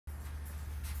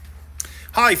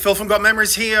Hi, Phil from Got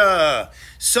Memories here.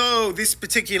 So this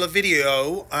particular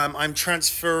video, I'm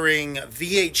transferring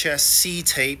VHS-C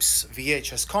tapes,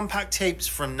 VHS compact tapes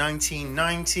from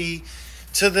 1990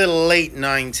 to the late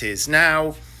 90s.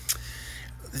 Now,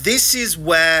 this is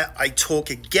where I talk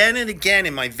again and again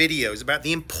in my videos about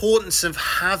the importance of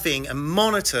having a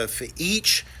monitor for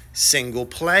each single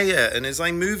player. And as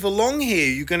I move along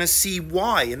here, you're going to see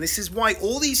why. And this is why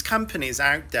all these companies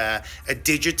out there are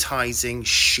digitizing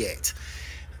shit.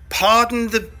 Pardon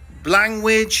the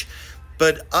language,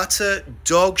 but utter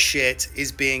dog shit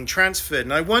is being transferred.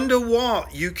 And I wonder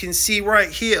what you can see right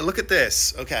here. Look at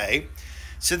this. Okay.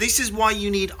 So this is why you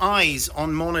need eyes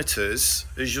on monitors.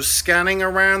 As you're scanning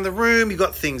around the room, you've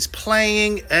got things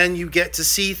playing and you get to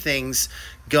see things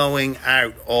going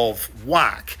out of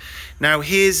whack. Now,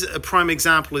 here's a prime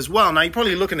example as well. Now, you're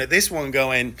probably looking at this one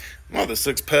going, well, this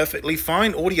looks perfectly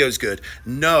fine. Audio's good.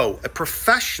 No, a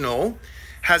professional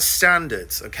has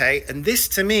standards, okay? And this,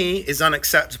 to me, is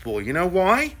unacceptable. You know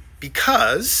why?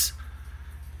 Because,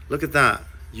 look at that.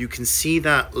 You can see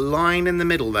that line in the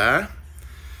middle there.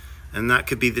 And that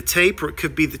could be the tape or it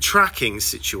could be the tracking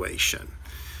situation.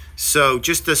 So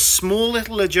just a small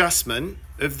little adjustment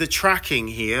of the tracking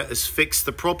here has fixed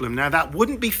the problem. Now, that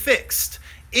wouldn't be fixed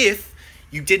if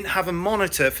you didn't have a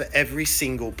monitor for every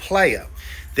single player.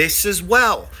 This as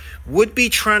well would be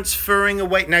transferring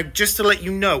away. Now, just to let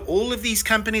you know, all of these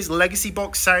companies, Legacy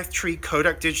Box, Southtree,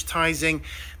 Kodak Digitizing,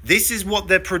 this is what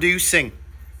they're producing.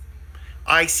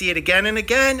 I see it again and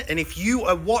again. And if you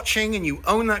are watching and you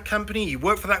own that company, you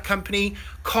work for that company,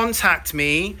 contact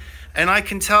me and I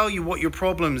can tell you what your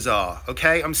problems are,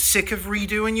 okay? I'm sick of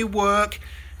redoing your work.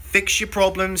 Fix your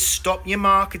problems, stop your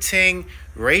marketing,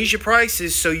 raise your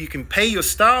prices so you can pay your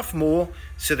staff more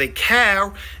so they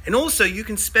care. And also you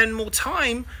can spend more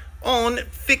time on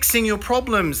fixing your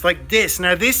problems like this.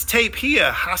 Now this tape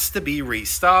here has to be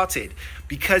restarted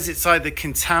because it's either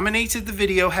contaminated the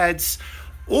video heads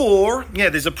or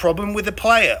there's a problem with the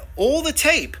player or the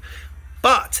tape.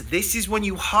 But this is when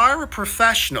you hire a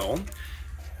professional,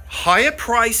 higher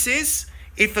prices.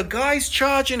 If a guy's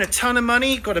charging a ton of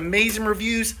money, got amazing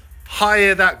reviews,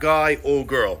 hire that guy or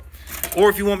girl. Or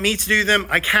if you want me to do them,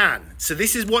 I can. So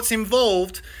this is what's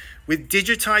involved with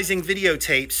digitizing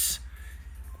videotapes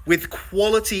with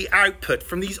quality output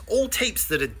from these old tapes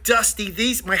that are dusty.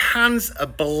 These, my hands are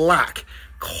black,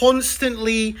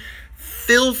 constantly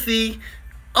filthy,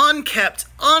 unkept,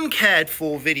 uncared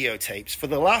for videotapes for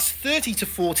the last 30 to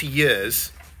 40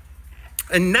 years.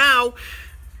 And now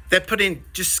they're putting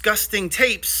disgusting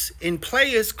tapes in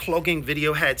players, clogging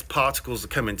video heads, particles are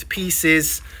coming to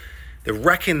pieces, they're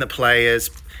wrecking the players,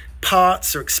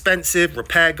 parts are expensive,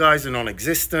 repair guys are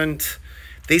non-existent.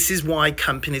 This is why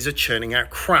companies are churning out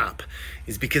crap,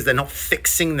 is because they're not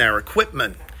fixing their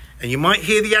equipment. And you might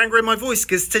hear the anger in my voice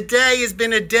because today has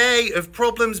been a day of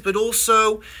problems, but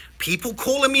also people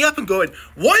calling me up and going,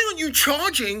 why aren't you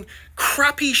charging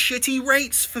crappy, shitty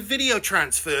rates for video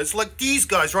transfers like these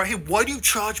guys right here? Why do you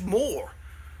charge more?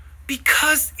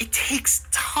 Because it takes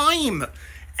time,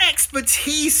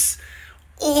 expertise,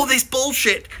 all this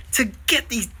bullshit to get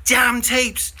these damn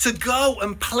tapes to go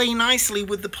and play nicely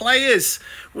with the players.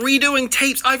 Redoing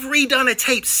tapes. I've redone a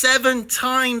tape 7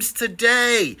 times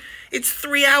today. It's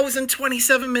 3 hours and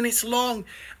 27 minutes long.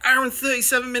 Hour and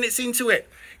 37 minutes into it.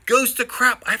 Goes to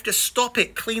crap. I have to stop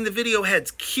it, clean the video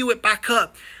heads, cue it back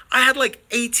up. I had like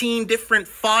 18 different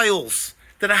files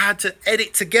that I had to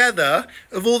edit together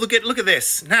of all the good. Look at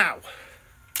this. Now,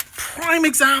 prime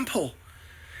example.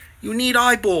 You need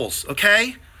eyeballs,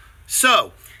 okay?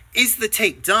 So, is the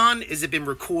tape done? Has it been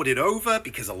recorded over?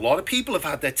 Because a lot of people have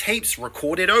had their tapes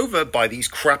recorded over by these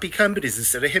crappy companies.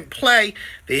 Instead of hit play,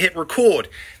 they hit record.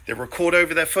 They record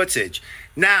over their footage.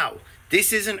 Now,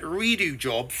 this isn't a redo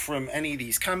job from any of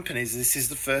these companies. This is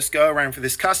the first go around for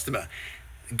this customer.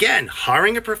 Again,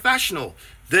 hiring a professional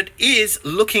that is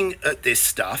looking at this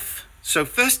stuff. So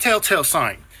first telltale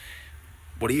sign.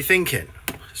 What are you thinking?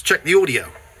 Let's check the audio.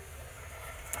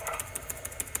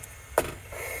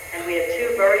 And we have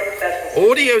 2 very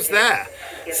special... Audio's there.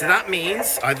 So that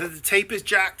means either the tape is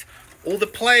jacked or the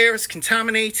player is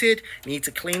contaminated. You need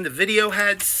to clean the video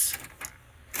heads.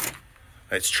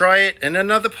 Let's try it in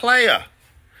another player,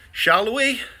 shall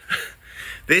we?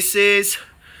 This is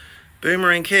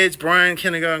Boomerang Kids, Brian,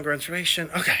 Kindergarten Graduation.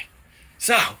 Okay,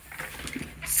 so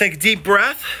let's take a deep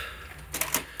breath.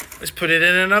 Let's put it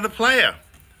in another player.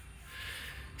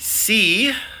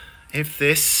 See if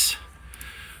this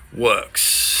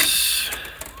works.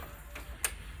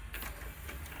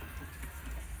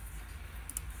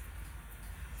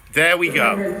 There we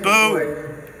go.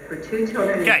 Boom. For 2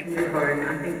 children in kindergarten,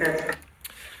 I think that's...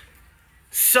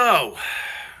 So,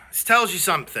 This tells you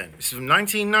something. This is from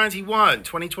 1991,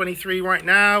 2023 right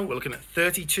now. We're looking at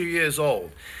 32 years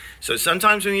old. So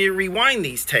sometimes when you rewind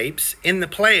these tapes in the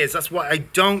players, that's why I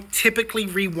don't typically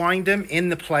rewind them in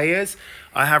the players.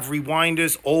 I have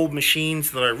rewinders, old machines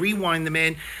that I rewind them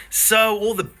in, so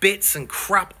all the bits and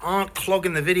crap aren't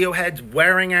clogging the video heads,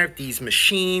 wearing out these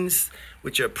machines,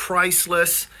 which are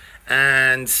priceless.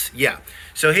 And yeah,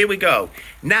 so here we go.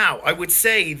 Now, I would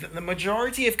say that the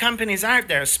majority of companies out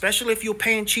there, especially if you're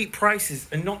paying cheap prices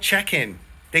and not checking,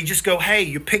 they just go, hey,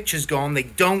 your picture's gone. They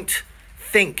don't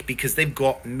think, because they've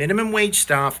got minimum wage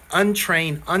staff,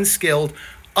 untrained, unskilled,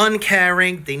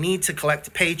 uncaring. They need to collect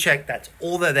a paycheck. That's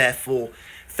all they're there for.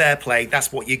 Fair play.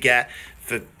 That's what you get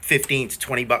for 15 to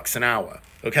 20 bucks an hour.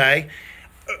 Okay.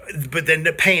 But then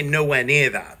they're paying nowhere near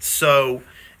that. So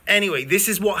anyway, this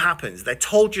is what happens. They're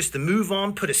told just to move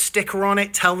on, put a sticker on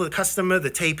it, tell the customer the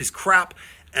tape is crap,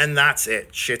 and that's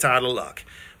it. Shit out of luck.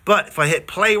 But if I hit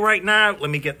play right now, let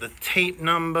me get the tape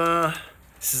number.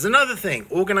 This is another thing,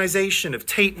 organization of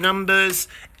tape numbers.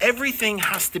 Everything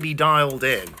has to be dialed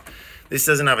in. This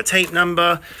doesn't have a tape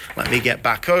number. Let me get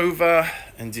back over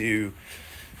and do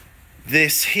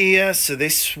this here. So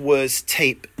this was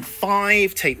tape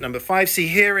number 5. See,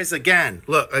 here is again.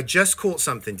 Look, I just caught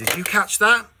something. Did you catch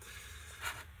that?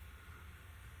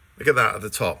 Look at that at the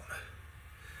top.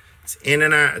 It's in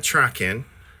and out of tracking.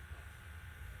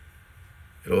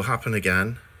 It'll happen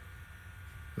again,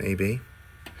 maybe.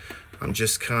 I'm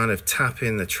just kind of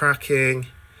tapping the tracking.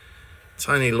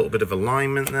 Tiny little bit of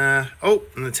alignment there. Oh,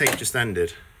 and the tape just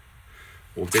ended.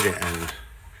 Or did it end?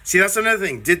 See, that's another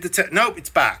thing. Did the tape? Nope,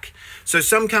 it's back. So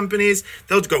some companies,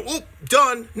 they'll go, oh,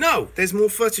 done. No, there's more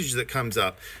footage that comes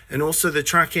up. And also the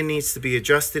tracking needs to be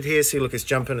adjusted here. See, look, it's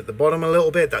jumping at the bottom a little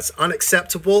bit. That's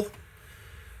unacceptable.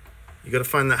 You got to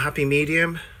find that happy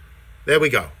medium. There we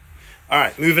go. All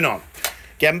right, moving on.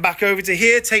 Getting back over to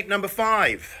here, tape number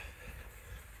 5.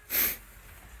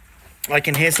 I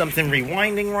can hear something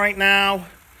rewinding right now.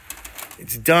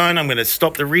 It's done. I'm going to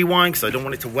stop the rewind because I don't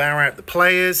want it to wear out the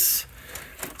players.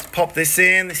 Let's pop this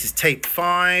in. This is tape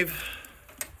 5.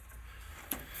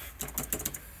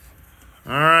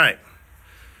 All right.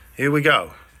 Here we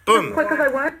go. Boom.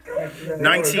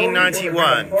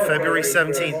 1991, February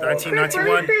 17th,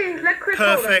 1991.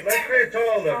 Perfect.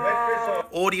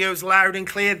 Audio's loud and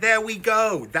clear. There we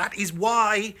go. That is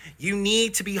why you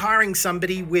need to be hiring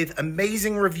somebody with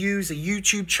amazing reviews, a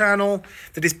YouTube channel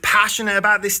that is passionate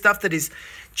about this stuff, that is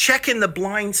checking the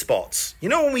blind spots. You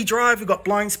know, when we drive, we've got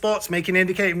blind spots, make an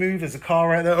indicator move. There's a car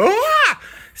right there. Ah!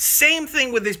 Same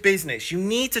thing with this business. You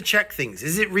need to check things.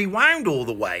 Is it rewound all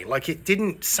the way? Like, it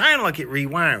didn't sound like it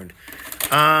rewound.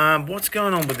 What's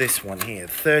going on with this one here?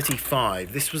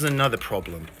 35. This was another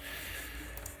problem.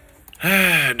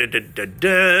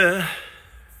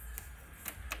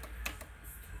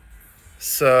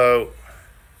 So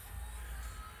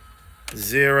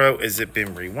 0, has it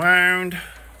been rewound?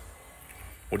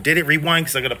 Or did it rewind?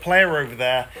 Because I got a player over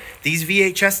there. These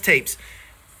VHS tapes,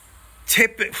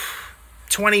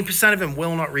 20% of them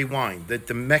will not rewind.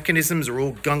 The mechanisms are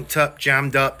all gunked up,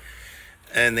 jammed up,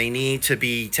 and they need to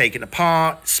be taken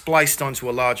apart, spliced onto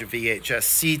a larger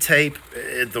VHS-C tape.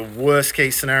 The worst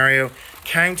case scenario.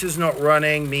 Counter's not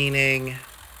running, meaning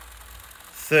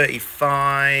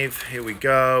 35. Here we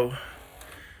go.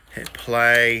 Hit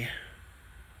play.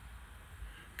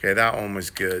 Okay, that one was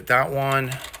good. That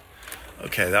one,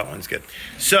 okay, that one's good.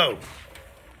 So,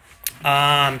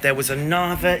 there was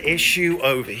another issue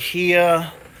over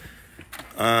here.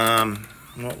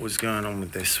 What was going on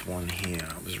with this one here?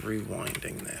 I was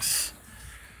rewinding this.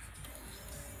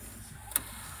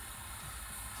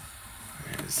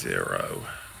 0.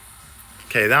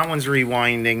 Okay, that one's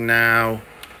rewinding now.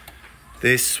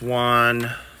 This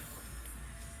one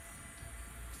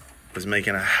was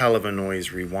making a hell of a noise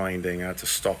rewinding. I had to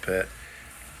stop it.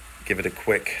 Give it a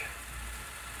quick.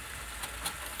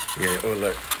 Yeah, oh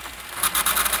look.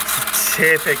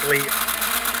 Typically,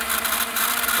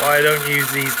 why I don't use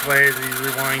these players, these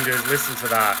rewinders. Listen to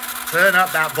that. Turn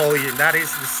up that volume. That is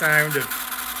the sound of...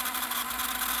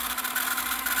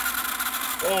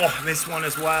 Oh, this one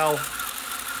as well.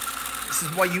 This is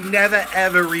why you never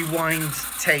ever rewind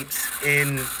tapes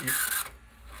in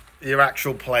your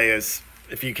actual players,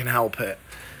 if you can help it.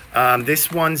 This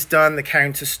one's done. The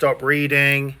counter stopped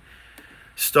reading.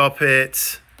 Stop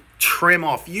it. Trim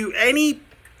off. Any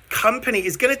company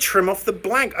is going to trim off the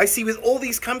blank. I see with all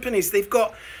these companies, they've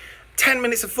got 10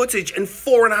 minutes of footage and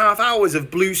 4.5 hours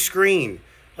of blue screen.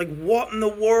 Like, what in the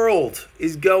world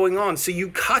is going on? So you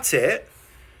cut it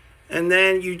and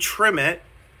then you trim it.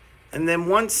 And then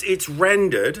once it's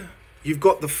rendered, you've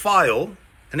got the file.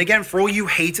 And again, for all you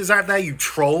haters out there, you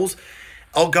trolls,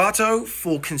 Elgato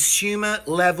for consumer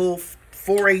level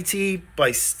 480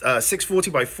 by 640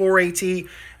 by 480,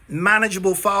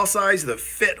 manageable file size that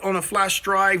fit on a flash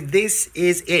drive. This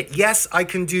is it. Yes, I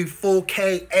can do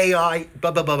 4K AI,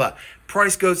 blah, blah, blah, blah.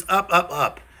 Price goes up, up,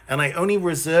 up. And I only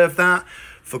reserve that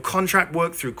for contract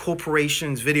work through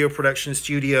corporations, video production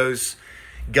studios,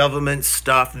 government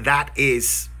stuff. That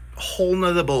is a whole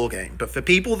nother ball game. But for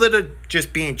people that are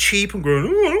just being cheap and going, oh,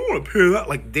 I don't want to pay that,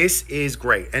 like, this is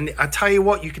great. And I tell you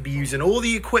what, you could be using all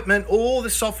the equipment, all the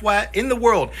software in the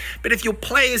world, but if your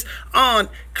players aren't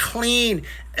clean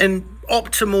and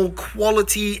optimal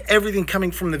quality, everything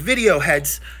coming from the video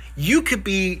heads, you could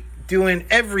be doing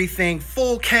everything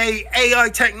 4K, AI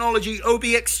technology,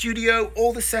 OBX Studio,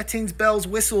 all the settings, bells,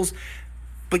 whistles,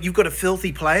 but you've got a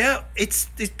filthy player. It's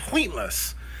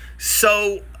pointless.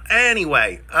 So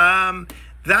anyway,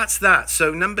 that's that.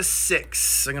 So number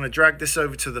 6, I'm going to drag this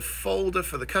over to the folder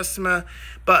for the customer.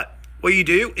 But what you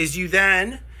do is you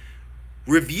then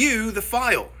review the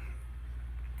file.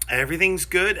 Everything's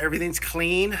good. Everything's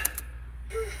clean.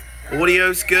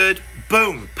 Audio's good.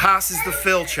 Boom. Passes the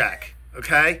fill check.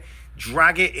 Okay.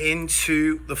 Drag it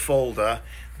into the folder.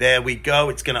 There we go.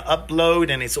 It's going to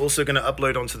upload, and it's also going to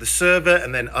upload onto the server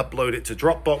and then upload it to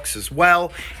Dropbox as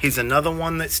well. Here's another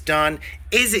one that's done.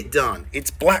 Is it done? It's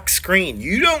black screen.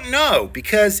 You don't know,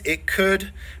 because it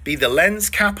could be the lens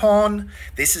cap on.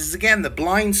 This is, again, the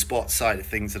blind spot side of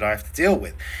things that I have to deal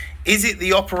with. Is it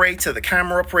the operator, the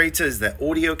camera operator? Is there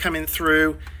audio coming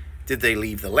through? Did they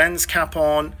leave the lens cap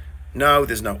on? No,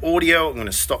 there's no audio. I'm going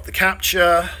to stop the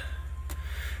capture.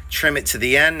 Trim it to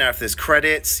the end. Now if there's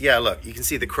credits, yeah, look, you can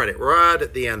see the credit right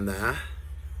at the end there.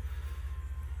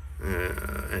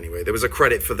 Anyway, there was a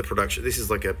credit for the production. This is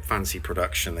like a fancy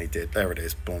production they did. There it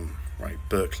is, boom, right,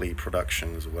 Berkeley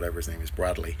Productions or whatever his name is,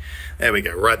 Bradley. There we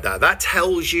go, right there. That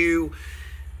tells you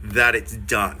that it's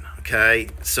done, okay?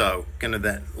 So gonna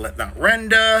then let that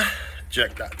render,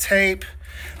 eject that tape.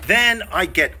 Then I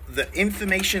get the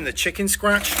information, the chicken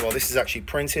scratch. Well, this is actually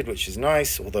printed, which is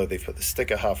nice, although they put the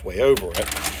sticker halfway over it.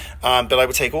 But I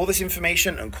would take all this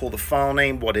information and call the file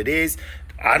name what it is.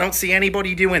 I don't see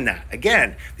anybody doing that.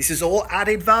 Again, this is all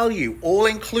added value, all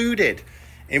included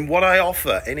in what I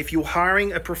offer. And if you're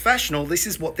hiring a professional, this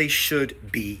is what they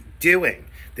should be doing.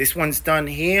 This one's done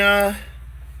here.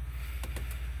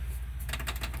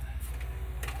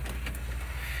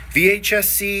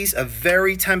 VHS-Cs are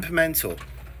very temperamental.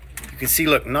 You can see,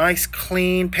 look, nice,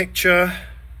 clean picture.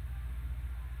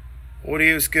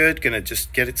 Audio's good. Gonna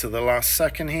just get it to the last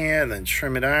second here and then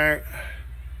trim it out.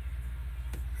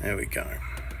 There we go.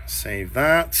 Save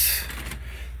that.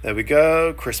 There we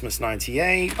go. Christmas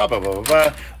 98. Blah, blah, blah, blah,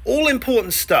 blah. All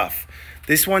important stuff.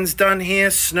 This one's done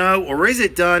here. Snow. Or is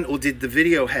it done? Or did the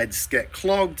video heads get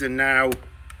clogged and now...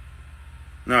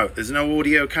 No, there's no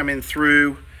audio coming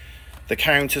through. The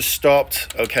counter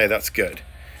stopped. Okay, that's good.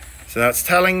 So that's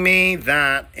telling me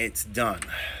that it's done.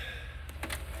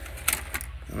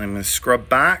 And I'm going to scrub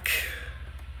back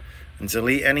and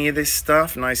delete any of this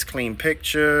stuff. Nice clean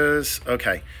pictures.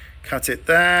 Okay, cut it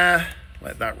there.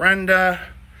 Let that render.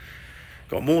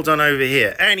 Got more done over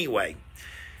here. Anyway,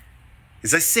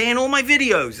 as I say in all my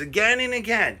videos again and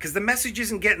again, because the message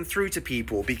isn't getting through to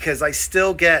people, because I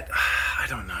still get, I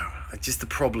don't know, just the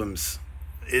problems.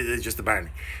 It's just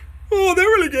abounding. Oh, they're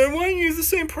really good. Why don't you use the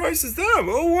same price as them?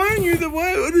 Oh, why don't you the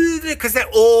way? Because they're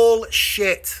all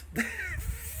shit.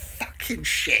 Fucking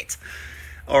shit.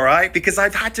 All right? Because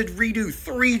I've had to redo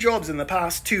 3 jobs in the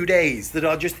past 2 days that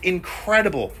are just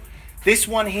incredible. This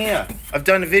one here, I've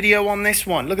done a video on this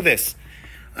one. Look at this.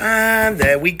 And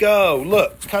there we go.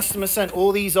 Look, customer sent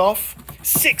all these off.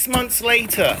 6 months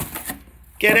later,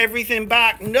 get everything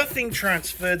back. Nothing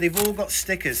transferred. They've all got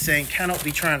stickers saying cannot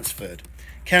be transferred.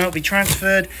 Cannot be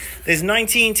transferred. There's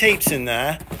 19 tapes in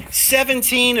there.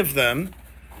 17 of them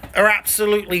are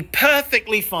absolutely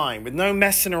perfectly fine with no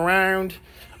messing around.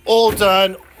 All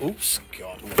done. Oops,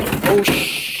 God. Oh,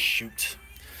 shoot.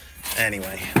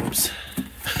 Anyway, oops.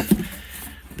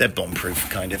 They're bomb-proof,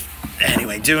 kind of.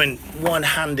 Anyway, doing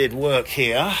one-handed work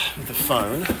here with the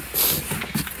phone.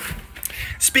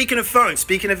 Speaking of phones,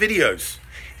 speaking of videos,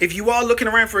 if you are looking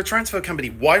around for a transfer company,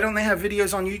 why don't they have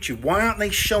videos on YouTube? Why aren't they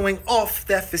showing off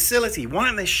their facility? Why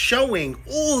aren't they showing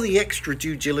all the extra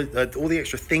all the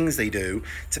extra things they do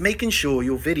to making sure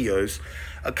your videos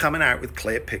are coming out with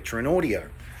clear picture and audio?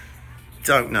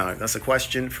 Don't know. That's a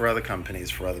question for other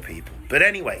companies, for other people. But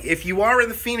anyway, if you are in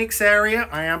the Phoenix area,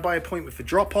 I am by appointment for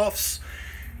drop-offs.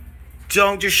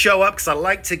 Don't just show up, because I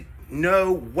like to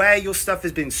know where your stuff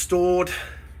has been stored,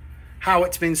 how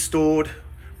it's been stored,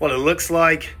 what it looks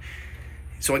like.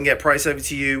 so I can get a price over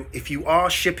to you. If you are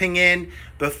shipping in,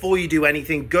 before you do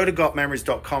anything, go to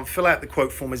gotmemories.com, fill out the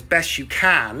quote form as best you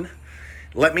can.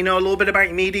 Let me know a little bit about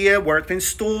your media, where it's been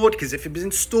stored, because if it's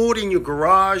been stored in your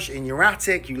garage, in your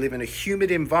attic, you live in a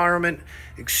humid environment,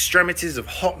 extremities of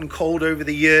hot and cold over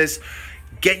the years,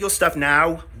 get your stuff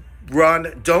now,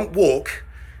 run, don't walk,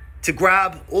 to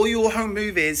grab all your home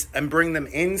movies and bring them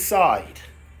inside,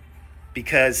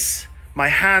 because my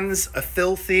hands are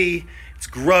filthy, it's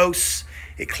gross,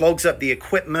 it clogs up the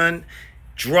equipment,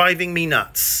 driving me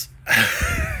nuts.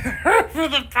 For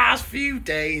the past few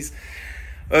days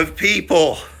of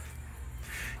people,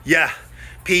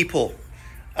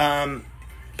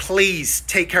 please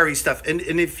take care of your stuff. And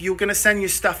if you're going to send your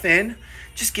stuff in,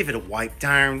 just give it a wipe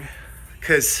down,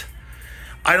 because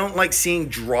I don't like seeing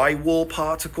drywall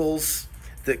particles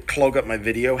that clog up my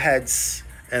video heads.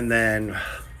 And then,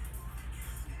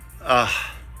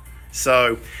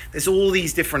 so there's all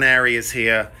these different areas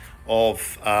here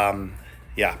of,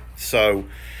 so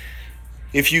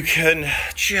if you can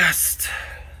just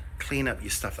clean up your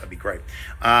stuff, that'd be great.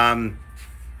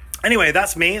 Anyway,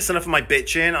 that's me. It's enough of my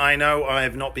bitching. I know I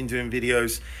have not been doing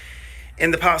videos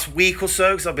in the past week or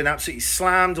so because I've been absolutely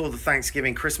slammed, all the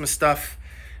Thanksgiving, Christmas stuff.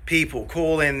 People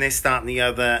call in this, that, and the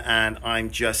other, and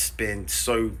I'm just been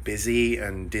so busy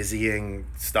and dizzying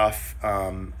stuff.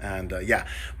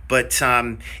 But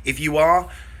if you are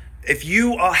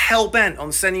hell-bent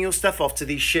on sending your stuff off to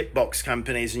these shitbox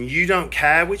companies and you don't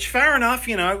care, which fair enough,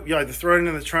 you either throw it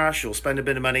in the trash or spend a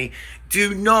bit of money,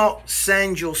 do not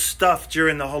send your stuff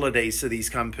during the holidays to these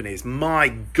companies. My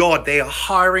God, they are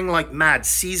hiring like mad.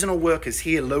 Seasonal workers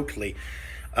here locally.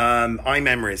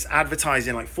 iMemories,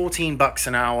 advertising like $14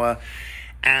 an hour.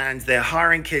 And they're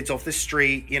hiring kids off the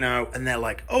street, and they're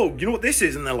like, oh, you know what this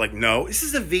is? And they're like, no, this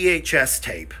is a VHS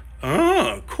tape.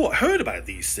 Oh, cool. I heard about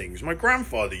these things. My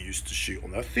grandfather used to shoot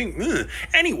on that thing.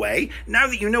 Anyway, now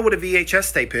that you know what a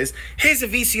VHS tape is, here's a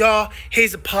VCR,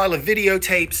 here's a pile of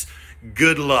videotapes.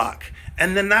 Good luck.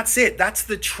 And then that's it. That's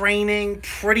the training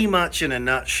pretty much in a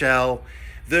nutshell,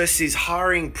 versus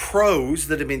hiring pros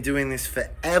that have been doing this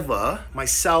forever,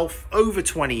 myself, over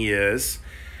 20 years,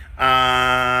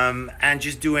 and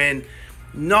just doing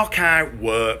knockout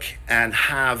work and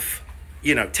have,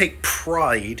 take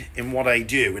pride in what I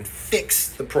do and fix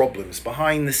the problems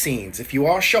behind the scenes. If you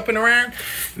are shopping around,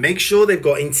 make sure they've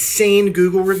got insane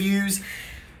Google reviews,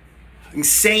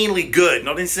 insanely good,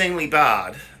 not insanely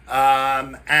bad,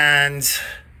 and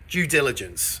due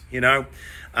diligence,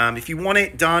 If you want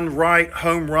it done right,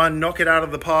 home run, knock it out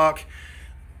of the park,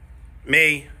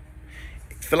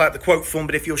 fill out the quote form.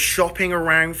 But if you're shopping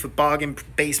around for bargain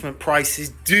basement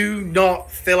prices, do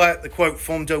not fill out the quote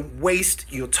form. Don't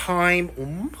waste your time or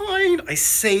mine. I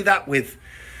say that with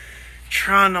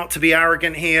trying not to be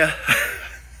arrogant here.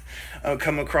 I don't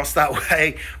come across that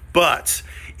way, but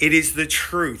it is the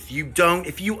truth.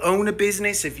 If you own a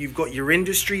business, if you've got your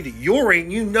industry that you're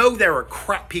in, there are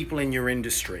crap people in your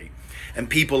industry. And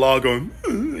people are going,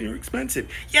 you're expensive.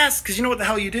 Yes, because you know what the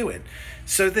hell you're doing.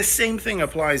 So the same thing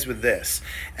applies with this.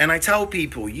 And I tell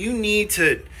people, you need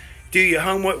to do your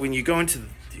homework when you go into,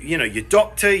 your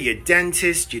doctor, your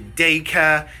dentist, your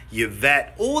daycare, your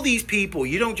vet, all these people.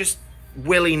 You don't just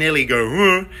willy-nilly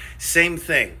go, Same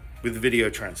thing with video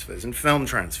transfers and film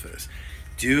transfers.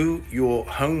 Do your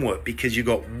homework, because you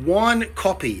got one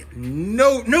copy.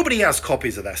 Nobody has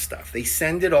copies of that stuff. They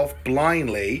send it off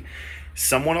blindly.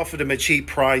 Someone offered them a cheap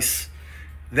price,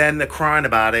 then they're crying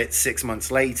about it 6 months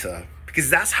later, because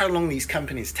that's how long these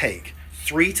companies take,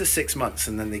 3 to 6 months,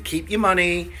 and then they keep your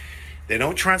money. They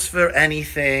don't transfer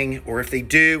anything, or if they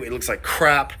do, it looks like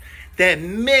crap. There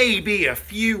may be a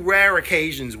few rare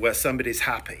occasions where somebody's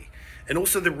happy. And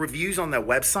also the reviews on their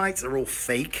websites are all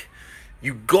fake.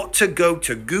 You got to go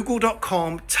to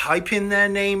google.com, type in their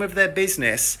name of their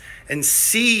business, and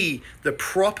see the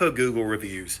proper Google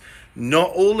reviews. Not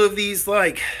all of these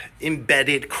like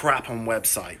embedded crap on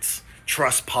websites.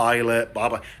 Trustpilot, blah,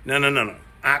 blah. No.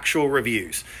 Actual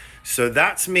reviews. So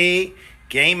that's me.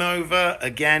 Game over.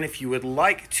 Again, if you would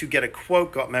like to get a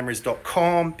quote,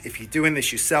 gotmemories.com. If you're doing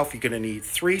this yourself, you're going to need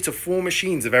 3 to 4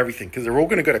 machines of everything, because they're all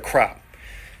going to go to crap.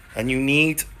 And you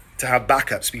need to have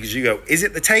backups, because you go, is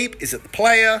it the tape? Is it the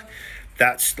player?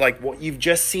 That's like what you've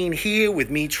just seen here with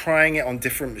me trying it on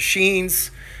different machines.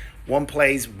 One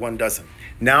plays, one doesn't.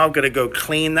 Now I'm going to go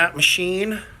clean that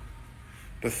machine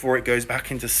before it goes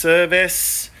back into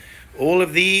service. All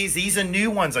of these are new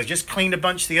ones. I just cleaned a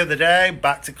bunch the other day,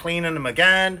 back to cleaning them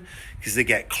again, because they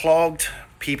get clogged.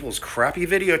 People's crappy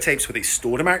videotapes where they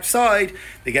stored them outside,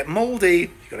 they get moldy. You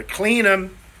got to clean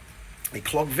them. They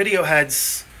clog video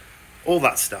heads, all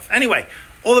that stuff. Anyway,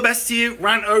 all the best to you.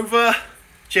 Rant over.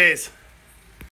 Cheers.